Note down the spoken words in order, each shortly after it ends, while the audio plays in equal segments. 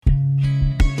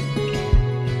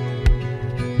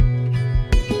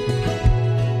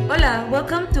Hola,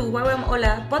 welcome to YWAM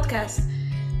Hola podcast.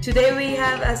 Today we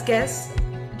have as guests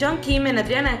John Kim and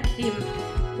Adriana Kim,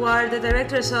 who are the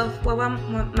directors of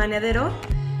YWAM Maneadero,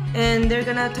 and they're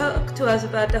gonna talk to us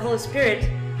about the Holy Spirit.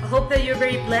 I hope that you're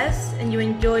very blessed and you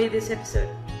enjoy this episode.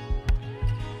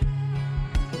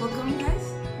 Welcome,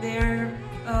 guys. They're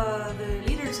the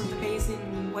leaders of the base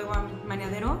in YWAM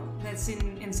Maneadero, that's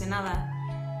in Ensenada,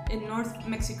 in North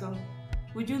Mexico.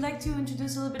 Would you like to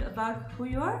introduce a little bit about who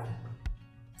you are?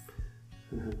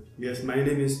 Yes, my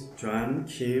name is John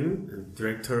Kim,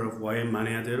 director of YWAM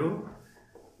Maneadero.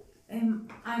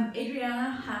 I'm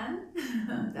Adriana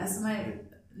Han. That's my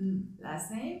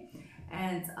last name.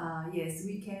 And yes,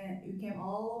 we came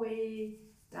all the way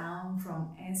down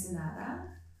from Ensenada,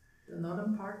 the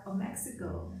northern part of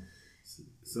Mexico.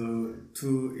 So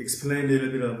to explain a little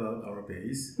bit about our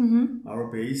base, our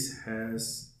base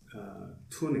has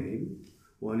two names.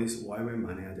 One is YWAM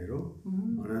Maneadero.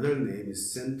 Another name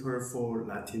is Center for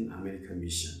Latin American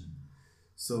Mission.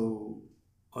 So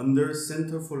under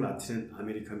Center for Latin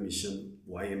American Mission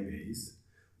YM base,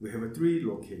 we have three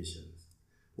locations.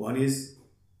 One is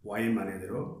YM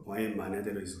Maneadero. YM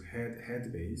Maneadero is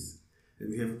head base.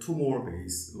 And we have two more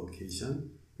base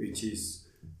location, which is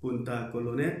Punta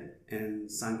Colonet and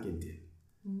San Quintin.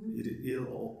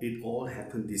 It all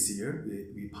happened this year.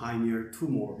 We pioneered two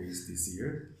more bases this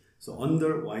year. So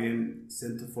under YM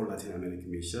Center for Latin American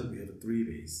Mission, we have three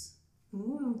bases.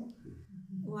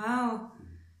 Wow,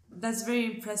 that's very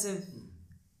impressive.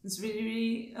 It's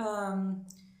really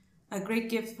a great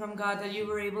gift from God that you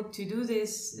were able to do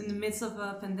this in the midst of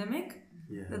a pandemic.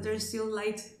 Yeah. That there's still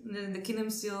light and the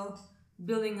kingdom's still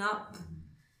building up.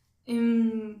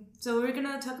 So we're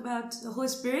gonna talk about the Holy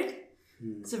Spirit.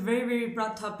 It's a very, very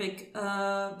broad topic.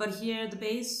 But here at the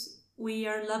base, we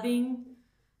are loving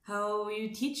how you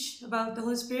teach about the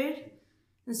Holy Spirit,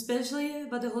 especially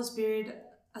about the Holy Spirit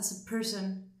as a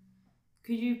person.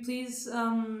 Could you please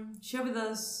share with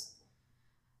us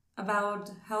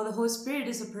about how the Holy Spirit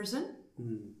is a person?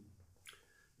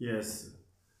 Yes.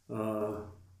 When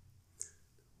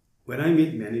I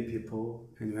meet many people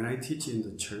and when I teach in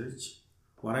the church,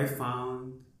 what I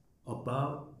found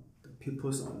about the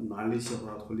people's knowledge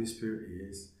about Holy Spirit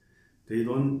is they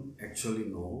don't actually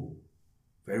know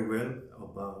very well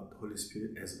about Holy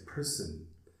Spirit as a person.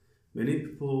 Many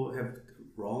people have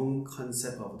wrong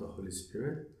concept of the Holy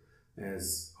Spirit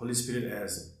as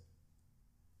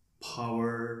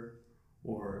power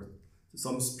or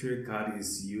some spirit God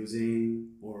is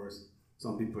using, or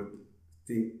some people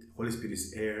think Holy Spirit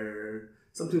is air,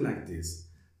 something like this.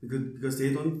 Because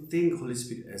they don't think Holy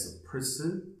Spirit as a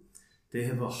person, they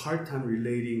have a hard time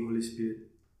relating Holy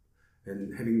Spirit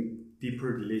and having deeper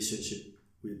relationship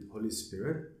with Holy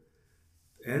Spirit.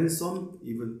 And some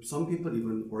people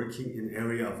even working in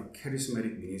area of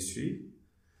charismatic ministry,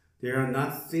 they are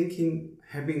not thinking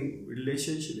having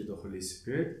relationship with the Holy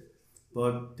Spirit,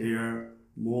 but they are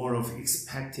more of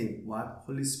expecting what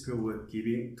Holy Spirit will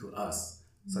giving to us,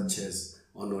 such as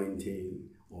anointing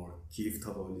or gift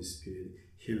of Holy Spirit,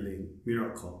 healing,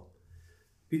 miracle.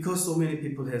 Because so many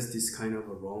people has this kind of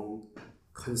a wrong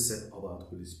concept about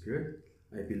Holy Spirit,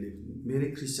 I believe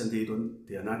many Christians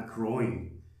they are not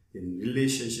growing in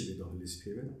relationship with the Holy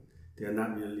Spirit.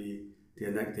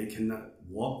 They cannot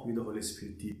walk with the Holy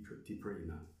Spirit deeper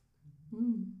enough.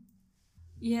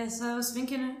 Yes, I was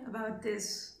thinking about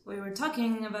this. We were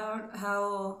talking about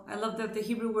how I love that the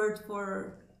Hebrew word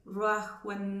for ruach,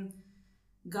 when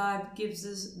God gives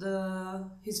us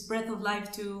his breath of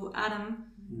life to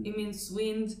Adam, it means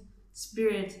wind,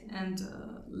 spirit, and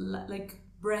like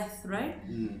breath, right?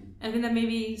 I think that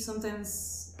maybe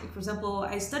sometimes, like, for example,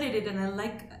 I studied it and I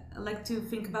like to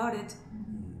think about it.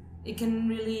 It can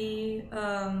really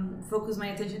focus my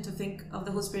attention to think of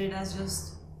the Holy Spirit as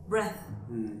just breath.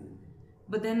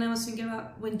 But then I was thinking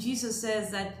about when Jesus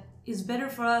says that it's better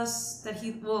for us that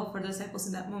for the disciples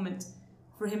in that moment,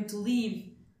 for him to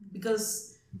leave,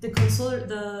 because the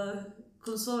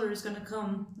Consoler is gonna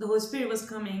come. The Holy Spirit was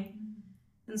coming,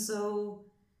 and so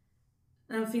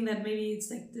I think that maybe it's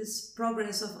like this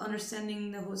progress of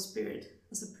understanding the Holy Spirit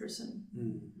as a person.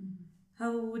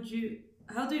 How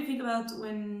do you think about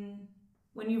when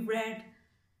you read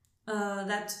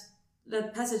that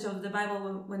passage of the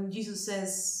Bible when Jesus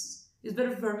says it's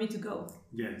better for me to go?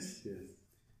 Yes.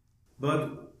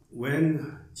 But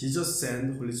when Jesus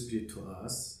sent Holy Spirit to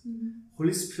us,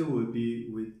 Holy Spirit will be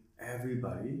with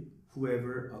everybody,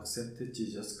 whoever accepted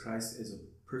Jesus Christ as a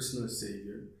personal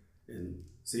Savior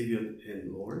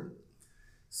and Lord.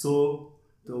 So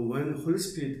when Holy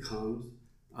Spirit comes,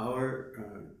 our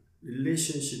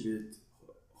relationship with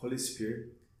Holy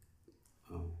Spirit.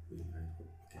 I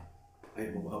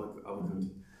will continue.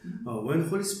 When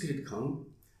Holy Spirit comes,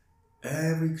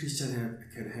 every Christian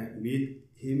can meet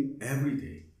Him every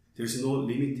day. There's no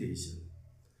limitation.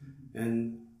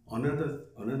 And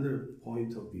another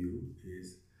point of view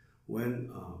is when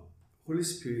Holy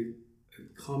Spirit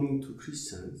coming to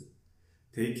Christians,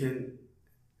 they can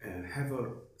have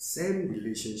a same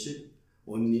relationship.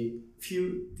 Only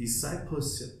few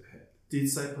disciples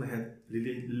had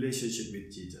relationship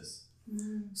with Jesus.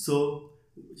 So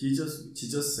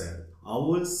Jesus said, "I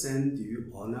will send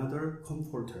you another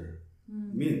comforter."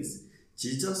 Means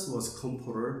Jesus was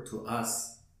comforter to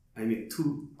us.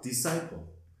 To disciple.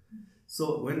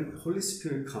 So when Holy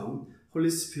Spirit comes, Holy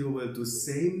Spirit will do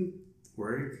same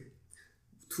work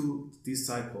to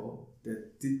disciple.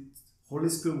 That the Holy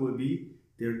Spirit will be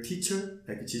their teacher,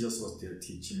 like Jesus was their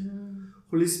teacher.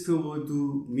 Holy Spirit will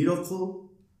do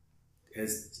miracle,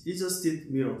 as Jesus did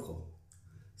miracle.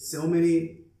 So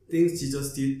many things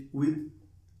Jesus did with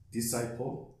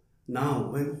disciple.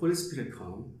 Now, when Holy Spirit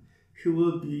comes, He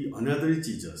will be another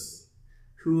Jesus.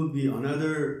 He will be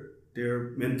another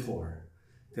their mentor.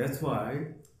 That's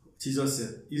why Jesus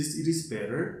said, "It is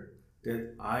better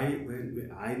that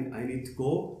when I need to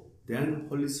go, then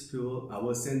Holy Spirit, I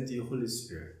will send you Holy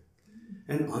Spirit."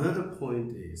 And another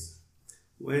point is,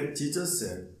 when Jesus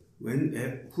said, "When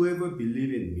whoever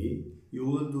believe in me, you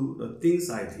will do the things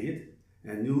I did,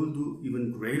 and you will do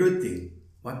even greater thing."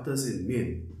 What does it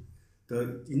mean?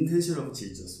 The intention of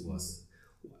Jesus was,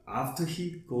 after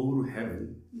He go to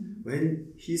heaven,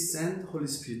 when He sent Holy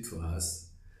Spirit to us,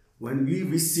 when we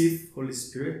receive Holy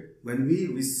Spirit, when we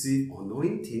receive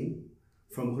anointing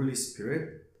from Holy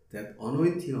Spirit, that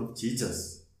anointing of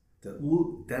Jesus,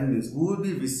 that means we will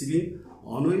be receiving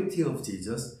anointing of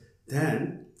Jesus.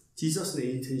 Then Jesus'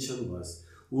 intention was,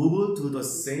 we will do the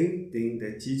same thing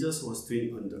that Jesus was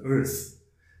doing on the earth.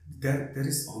 That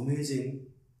is amazing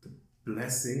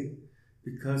blessing,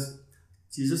 because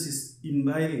Jesus is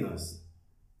inviting us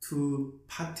to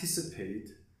participate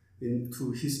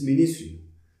into His ministry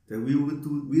that we would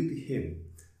do with Him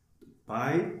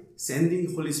by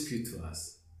sending Holy Spirit to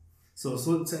us. So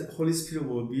Holy Spirit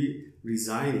will be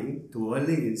residing,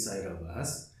 dwelling inside of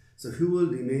us. So He will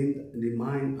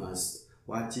remind us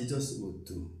what Jesus would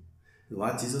do,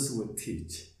 what Jesus would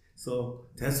teach. So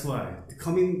that's why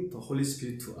coming the Holy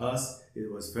Spirit to us,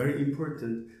 it was very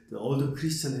important that all the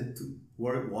Christians had to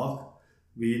walk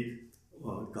with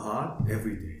God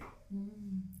every day.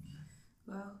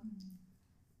 Wow.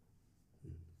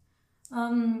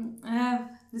 I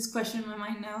have this question in my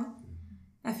mind now.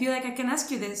 I feel like I can ask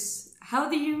you this. How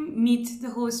do you meet the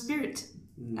Holy Spirit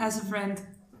as a friend?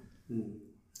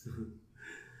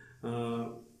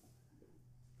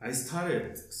 I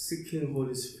started seeking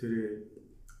Holy Spirit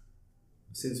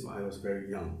since I was very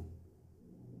young.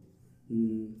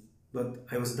 But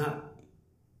I was not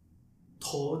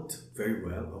taught very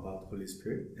well about Holy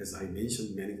Spirit. As I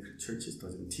mentioned, many churches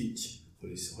doesn't teach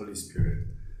Holy Spirit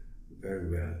very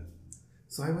well.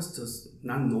 So I was just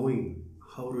not knowing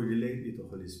how to relate with the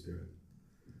Holy Spirit.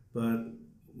 But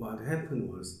what happened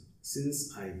was,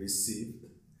 since I received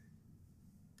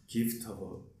gift of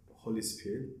the Holy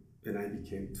Spirit when I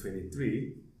became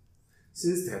 23,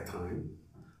 since that time,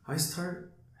 I started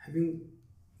having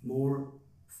more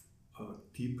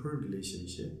deeper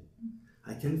relationship.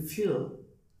 I can feel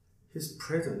His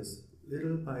presence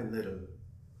little by little.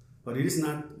 But it is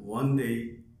not one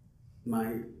day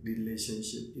my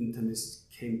relationship, intimacy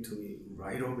came to me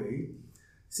right away.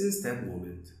 Since that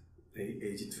moment,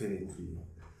 age 23,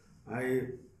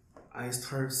 I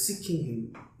started seeking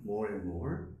Him more and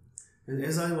more. And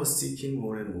as I was seeking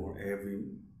more and more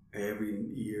every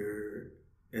year,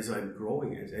 as I'm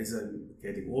growing, as I'm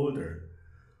getting older,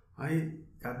 I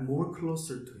got more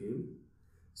closer to Him.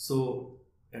 So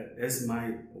as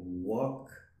my walk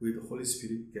with the Holy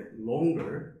Spirit get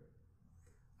longer,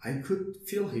 I could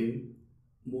feel Him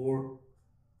more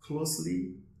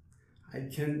closely. I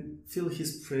can feel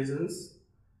His presence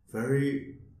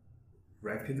very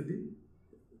rapidly.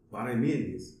 What I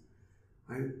mean is,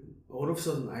 all of a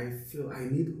sudden I feel I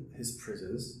need His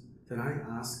presence. Then I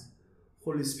ask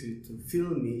Holy Spirit to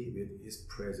fill me with His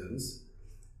presence.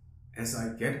 As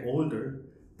I get older,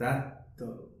 that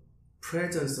the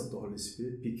presence of the Holy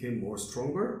Spirit became more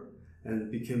stronger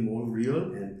and became more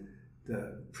real, and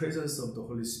the presence of the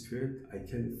Holy Spirit I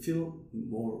can feel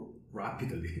more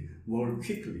rapidly, more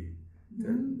quickly.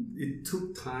 It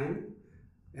took time,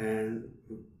 and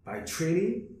by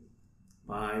training,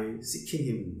 by seeking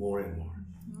Him more and more.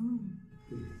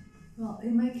 Well,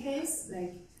 in my case,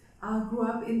 I grew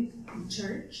up in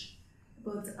church,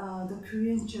 but the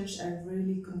Korean church are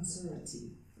really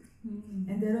conservative,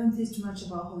 and they don't teach much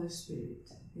about Holy Spirit.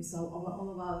 It's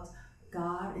all about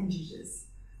God and Jesus.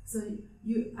 So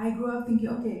I grew up thinking,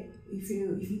 okay, if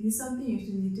you need something, if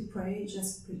you need to pray,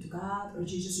 just pray to God or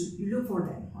Jesus. You look for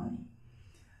them only.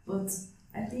 But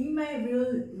I think my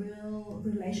real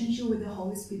relationship with the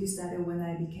Holy Spirit started when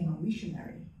I became a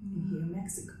missionary here in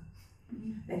Mexico.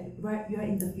 Like right, you are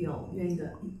in the field, you are in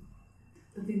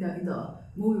the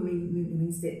movie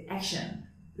means the action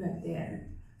right there.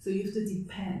 So you have to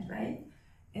depend, right?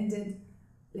 And then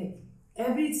like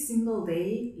every single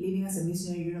day living as a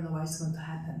missionary, you don't know what's going to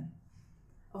happen.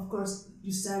 Of course,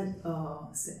 you start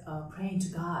praying to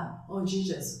God, oh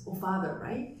Jesus, oh Father,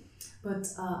 right? But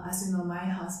as you know, my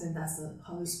husband does the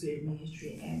Holy Spirit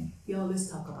ministry, and he always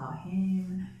talk about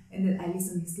him. And then I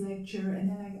listen to his lecture, and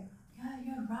then I go, yeah,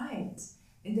 you're right.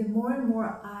 And then more and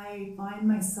more, I find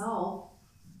myself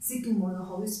seeking more the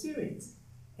Holy Spirit.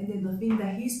 And then the thing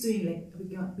that he's doing,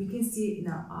 like we can see it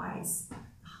in our eyes.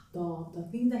 The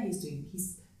thing that he's doing,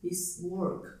 his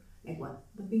work, like what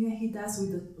the thing that he does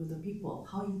with the people,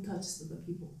 how he touches the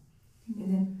people,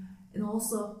 and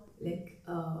also like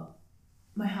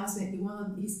my husband, one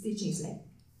of his teachings like,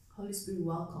 Holy Spirit,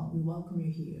 welcome, we welcome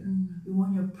you here. We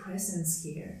want your presence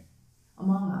here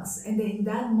among us. And then in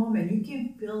that moment, you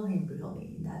can feel him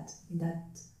really in that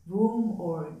room,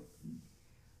 or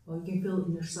you can feel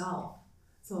in yourself.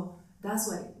 So that's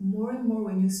why more and more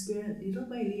when you experience little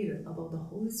by little about the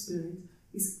Holy Spirit,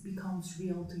 it becomes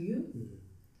real to you.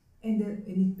 And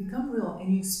it becomes real,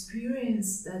 and you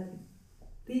experience that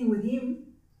thing with him,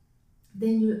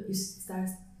 then you start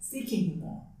seeking him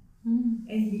more. And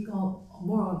he becomes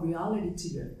more of reality to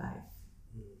your life.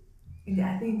 And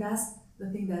I think that's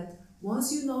the thing, that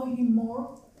once you know him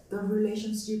more, the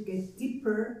relationship gets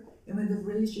deeper, and when the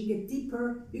relationship gets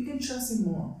deeper, you can trust him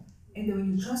more. And then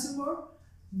when you trust him more,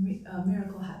 a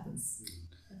miracle happens.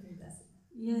 I think that's it.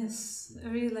 Yes, I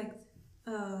really like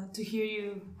to hear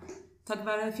you talk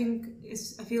about it. I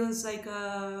feel it's like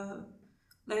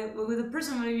with a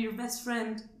person, maybe your best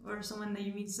friend or someone that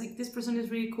you meet. It's like, this person is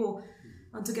really cool.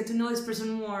 I want to get to know this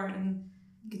person more and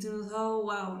get to know how,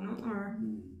 wow, no? Or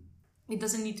it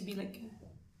doesn't need to be like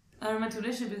a romantic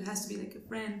relationship. It has to be like a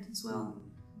friend as well.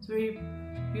 It's very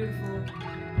beautiful.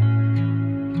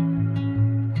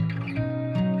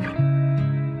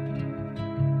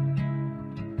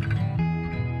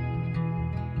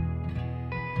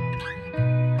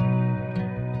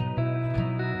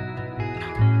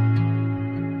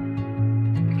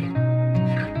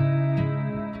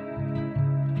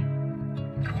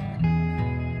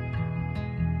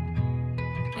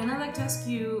 Ask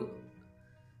you,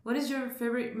 what is your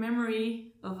favorite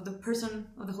memory of the person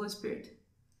of the Holy Spirit?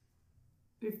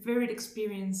 Your favorite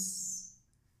experience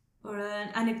or an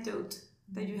anecdote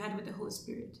that you had with the Holy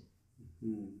Spirit?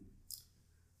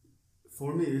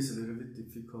 For me, it's a little bit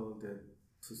difficult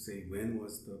to say when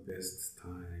was the best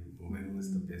time or when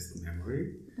was the best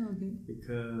memory. Okay.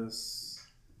 Because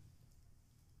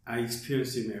I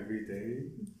experience him every day,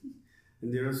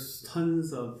 and there are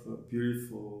tons of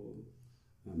beautiful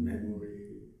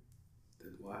memory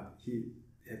that what he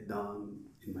had done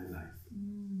in my life.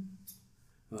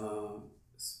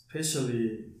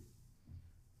 Especially,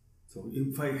 so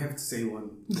if I have to say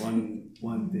one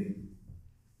thing,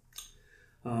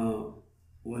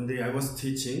 one day I was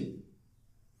teaching,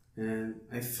 and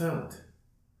I felt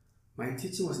my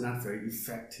teaching was not very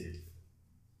effective.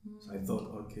 So I thought,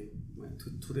 okay,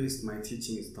 today's my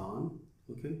teaching is done.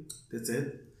 Okay, that's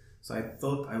it. So I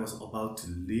thought I was about to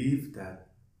leave that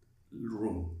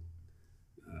room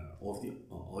of the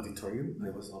auditorium. I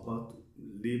was about to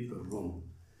leave the room.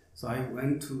 So I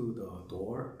went to the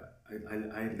door.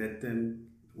 I let them,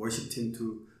 worship team,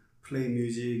 to play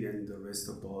music and the rest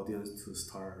of the audience to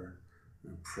start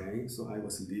praying. So I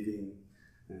was leaving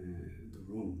the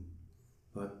room.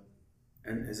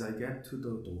 And as I get to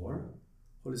the door,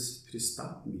 Holy Spirit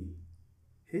stopped me.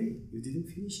 Hey, you didn't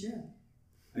finish yet.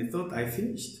 I thought I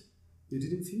finished. You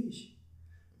didn't finish.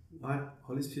 What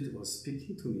Holy Spirit was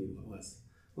speaking to me was,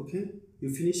 okay, you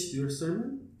finished your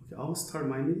sermon? Okay, I'll start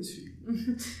my ministry.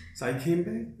 So I came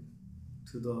back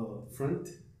to the front,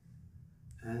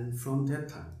 and from that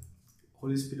time,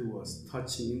 Holy Spirit was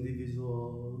touching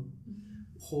individual,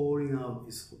 pouring out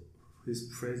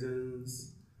His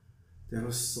presence. There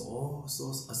was so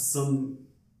awesome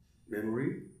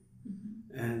memory.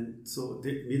 And so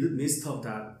in the midst of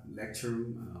that lecture,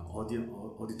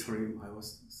 auditorium, I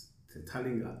was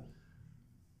telling God,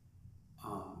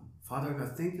 Father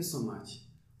God, thank you so much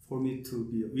for me to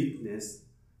be a witness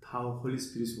how Holy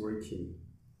Spirit is working.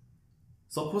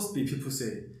 Supposed to be people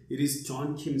say, it is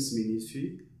John Kim's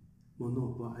ministry.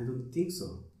 No, I don't think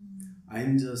so.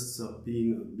 I'm just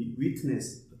being a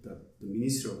witness of the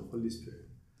ministry of the Holy Spirit.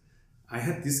 I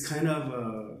had this kind of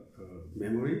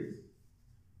memory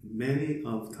many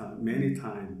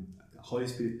time. The Holy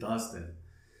Spirit does that.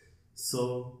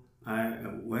 So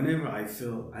whenever I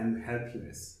feel I'm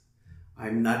helpless,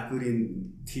 I'm not good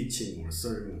in teaching or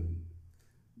sermon,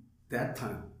 that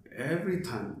time, every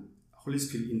time, Holy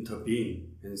Spirit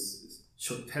intervene and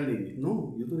telling me,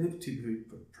 no, you don't have to be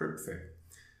perfect,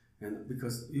 and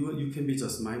because you can be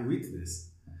just my witness.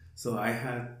 So I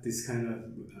had this kind of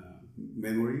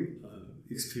memory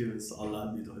experience a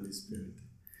lot with the Holy Spirit.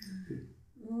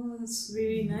 Oh, that's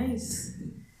really nice.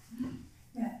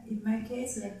 Yeah, in my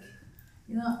case, like,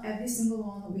 every single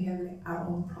one, we have like our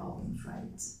own problems,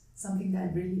 right? Something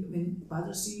that really, when it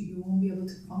bothers you, you won't be able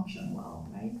to function well,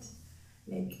 right?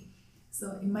 Like,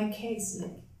 so in my case,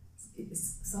 like,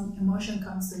 some emotion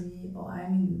comes to me, or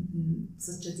I'm in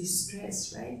such a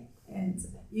distress, right? And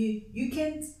you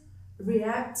can't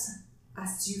react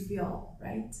as you feel,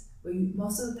 right? But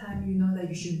most of the time, you know that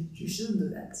you shouldn't do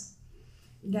that.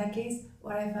 In that case,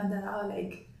 what I found out,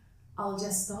 like, I'll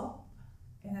just stop,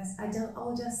 and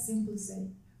I'll just simply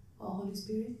say, "Oh, Holy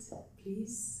Spirit,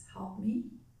 please help me."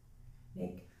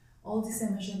 Like, all these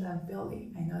emotions I'm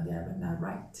feeling, I know they're not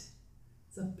right.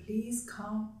 So please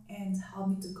come and help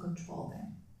me to control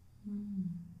them.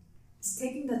 It's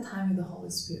taking the time with the Holy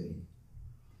Spirit.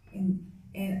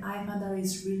 And I found that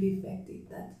it's really effective,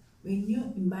 that when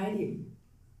you invite Him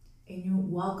and you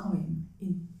welcome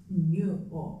Him in you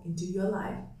or into your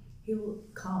life, He will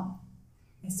come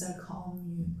and start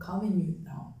calming you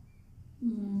down.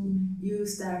 You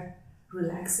start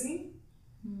relaxing,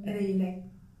 and then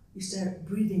you start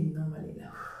breathing normally.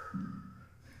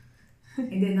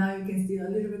 And then now you can see a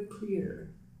little bit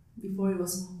clearer. Before it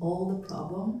was all the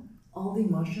problem, all the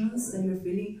emotions that you're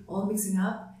feeling, all mixing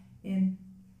up, and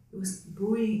it was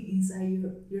brewing inside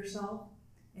yourself,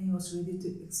 and it was ready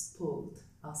to explode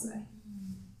outside.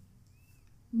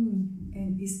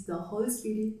 And it's the Holy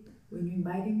Spirit, when you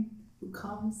invite Him, who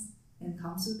comes and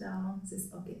calms you down, says,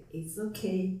 okay, it's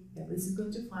okay, everything's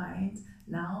going to be fine.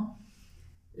 Now,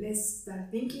 let's start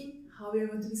thinking how we are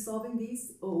going to be solving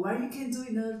this, or what you can do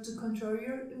in order to control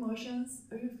your emotions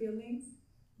or your feelings,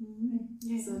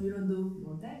 right? So you don't do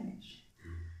more damage.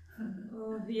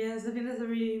 Oh, yes, I think that's a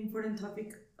really important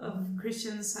topic of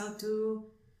Christians, how to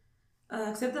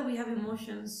accept that we have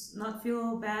emotions, not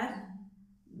feel bad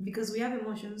because we have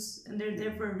emotions and they're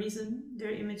there for a reason,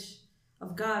 they're image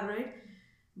of God, right?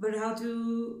 But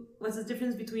what's the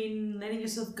difference between letting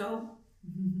yourself go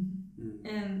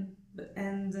and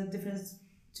the difference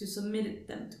to submit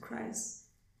them to Christ?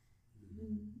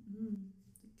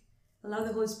 Allow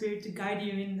the Holy Spirit to guide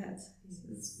you in that.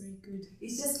 It's very good.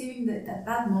 It's just giving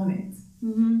that moment,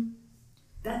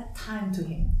 that time to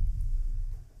Him.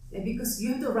 Yeah, because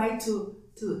you have the right to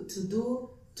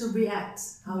react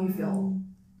how you feel.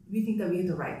 We think that we have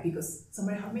the right because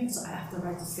somebody hurt me, so I have the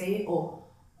right to say or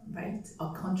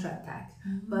counterattack.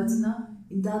 But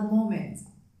in that moment,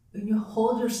 when you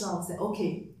hold yourself, say,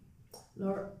 okay,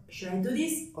 Lord, should I do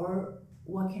this or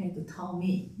what can I do? Tell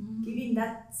me. Giving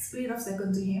that split of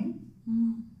second to Him.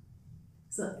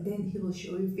 So then He will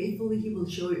show you, faithfully He will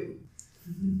show you.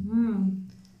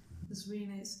 That's really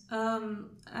nice.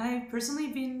 I've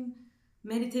personally been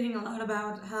meditating a lot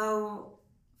about how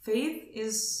faith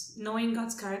is knowing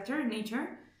God's character,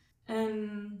 nature,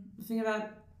 and think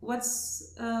about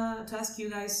what's to ask you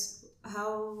guys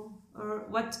how or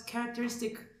what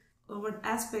characteristic or what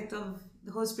aspect of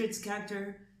the Holy Spirit's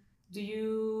character do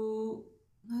you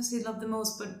not say love the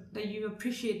most, but that you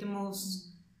appreciate the most,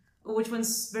 or which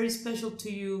one's very special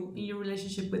to you in your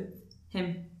relationship with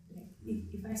Him?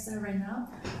 If I start right now,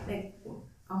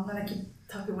 I'm gonna keep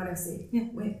talking what I say. Yeah.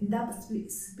 When that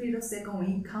spirit of second, when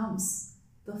He comes,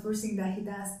 the first thing that He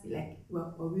does,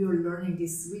 what we were learning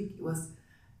this week, was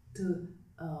to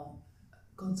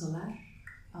consolar,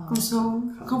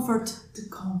 comfort. To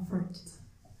comfort.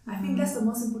 I think that's the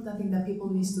most important thing that people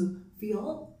need to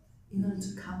feel in order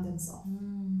to calm themselves.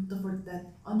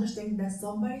 That understanding that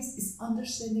somebody is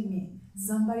understanding me,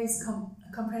 somebody is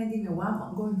comprehending me what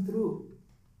I'm going through.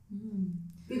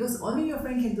 Because only your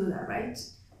friend can do that, right?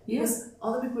 Because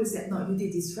other people say, no, you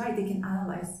did this right. They can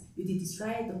analyze, you did this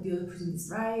right, or the other person is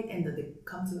right, and they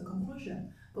come to the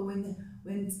conclusion. But when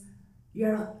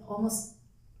you're almost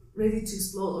ready to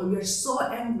explode, or you're so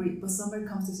angry, but somebody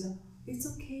comes to say, it's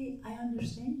okay, I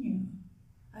understand you.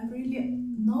 I really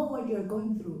know what you're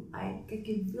going through. I can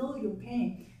feel your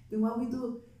pain. Then what we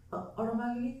do,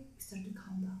 automatically, we start to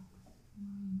calm down.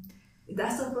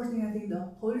 That's the first thing I think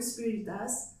the Holy Spirit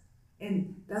does.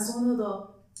 And that's one of the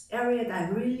areas that I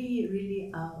really,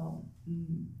 really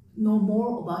know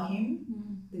more about Him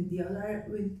than the other.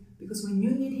 Because when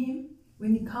you need Him,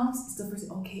 when it comes, it's the first,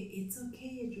 okay, it's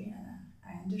okay, Adriana.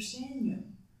 I understand you.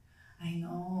 I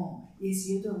know. Yes,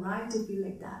 you have the right to feel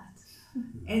like that.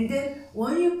 And then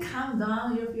when you calm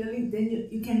down your feeling, then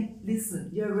you can listen.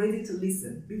 You're ready to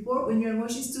listen. Before, when your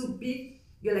emotion is too big,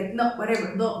 you're like, no,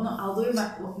 whatever. No, I'll do it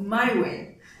my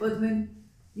way. But when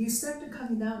you start to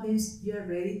calm down, then you're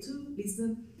ready to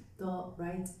listen the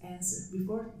right answer.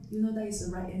 Before, you know that is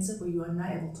the right answer, but you are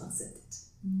not able to accept it.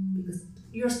 Because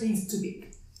your thing is too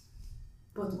big.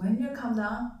 But when you calm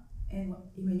down, and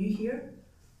when you hear,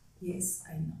 yes,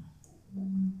 I know.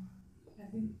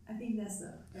 I think that's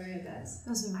the area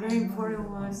that's a very important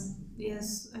one.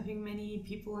 Yes, I think many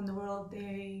people in the world,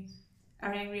 they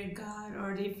are angry at God,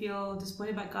 or they feel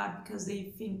disappointed by God because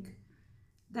they think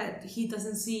that He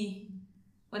doesn't see,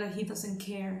 or that He doesn't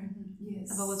care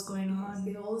about what's going on.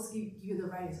 They always give you the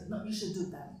right answer. No, you should do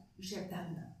that. You should have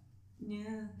done that.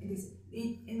 Yeah. It is.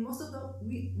 And most of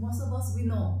us, we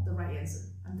know the right answer.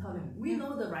 I'm telling you, we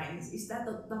know the right answer. Is that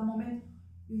the moment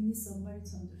you need somebody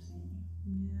to understand you?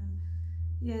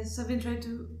 Yeah. Yes, I've been trying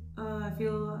to.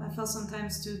 I felt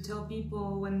sometimes to tell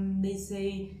people when they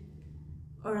say,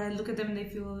 or I look at them and they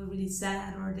feel really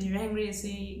sad or they're angry. I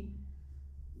say,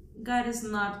 God is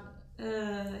not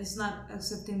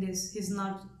accepting this. He's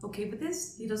not okay with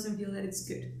this. He doesn't feel that it's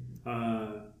good.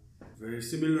 Very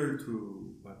similar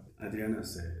to what Adriana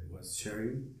said, was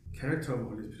sharing. Character of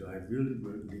Holy Spirit, I really,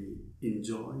 really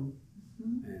enjoy,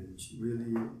 and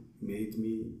really made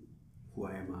me who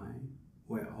I am.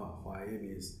 Who I am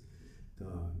is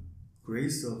the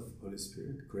grace of Holy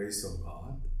Spirit, grace of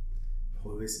God,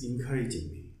 always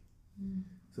encouraging me.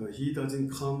 So He doesn't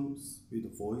come with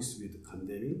a voice with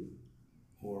condemning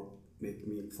or make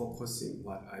me focusing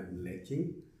what I'm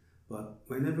lacking. But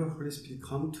whenever Holy Spirit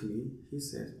come to me, He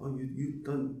says, "Oh, you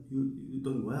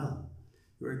done well.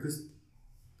 You're a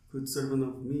good servant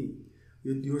of me.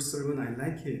 Your servant, I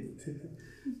like it."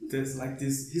 That's like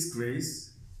this. His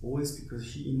grace always,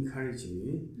 because He encouraged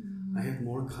me. I had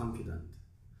more confidence.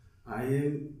 I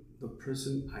am the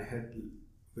person I had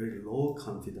very low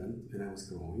confidence when I was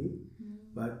growing,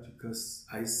 but because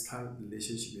I started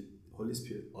relationship with Holy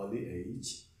Spirit early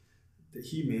age, that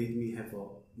He made me have a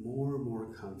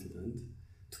more confident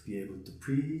to be able to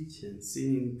preach and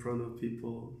sing in front of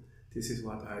people. This is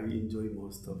what I enjoy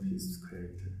most of His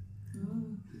character.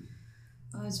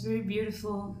 Oh, it's very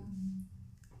beautiful.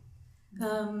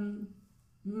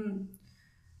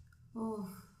 Oh,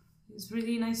 it's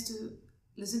really nice to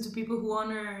listen to people who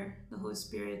honor the Holy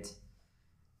Spirit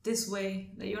this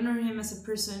way. That you honor Him as a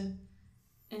person,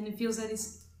 and it feels that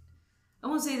it's, I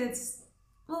won't say that's,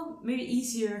 well, maybe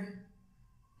easier,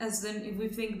 as then if we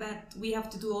think that we have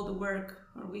to do all the work,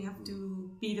 or we have to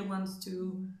be the ones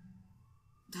to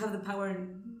have the power.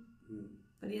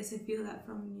 But yes, I feel that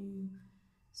from you.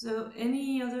 So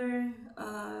any other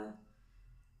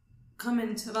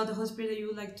comment about the Holy Spirit that you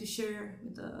would like to share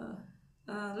with the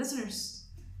listeners?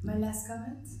 My last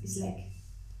comment is like,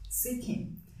 seek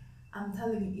Him. I'm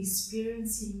telling you,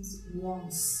 experience Him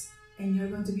once, and you're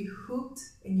going to be hooked,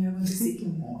 and you're going to seek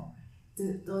Him more.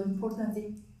 The important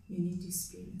thing, you need to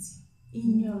experience Him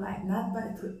in your life, not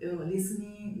by through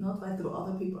listening, not by through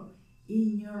other people,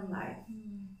 in your life.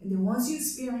 And then once you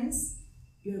experience,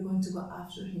 you're going to go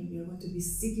after Him. You're going to be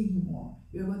seeking Him more.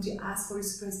 You're going to ask for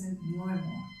His presence more and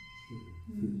more.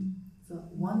 So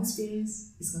one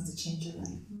experience is going to change your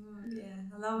life.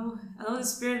 Yeah, allow the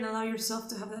Spirit and allow yourself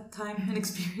to have that time and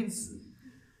experience.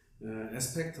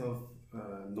 Aspect of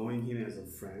knowing Him as a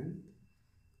friend,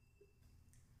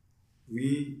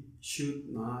 we should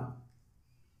not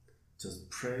just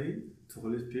pray to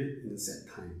Holy Spirit in a set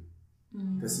time.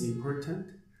 That's important,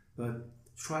 but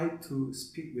try to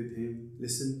speak with Him,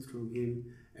 listen to Him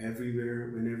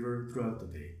everywhere, whenever, throughout the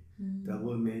day. That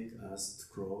will make us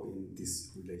grow in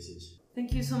this relationship.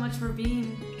 Thank you so much for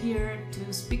being here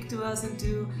to speak to us and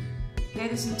to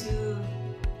guide us into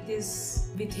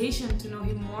this invitation to know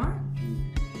Him more.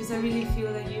 Because I really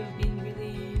feel that you've been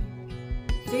really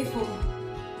faithful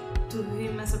to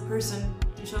Him as a person,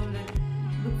 to show Him that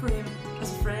look for Him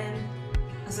as a friend,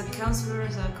 as a counselor,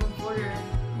 as a comforter,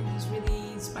 and it's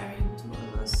really inspiring to all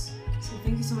of us. So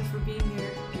thank you so much for being here.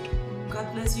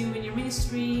 God bless you in your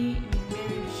ministry, in your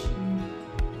marriage, and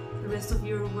the rest of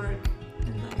your work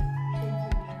and life.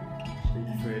 Thank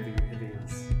you for having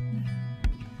us.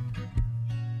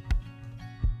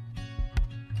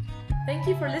 Thank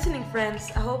you for listening, friends.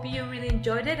 I hope you really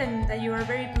enjoyed it and that you are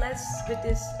very blessed with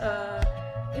this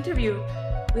interview.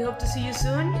 We hope to see you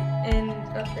soon, and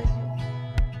God bless you.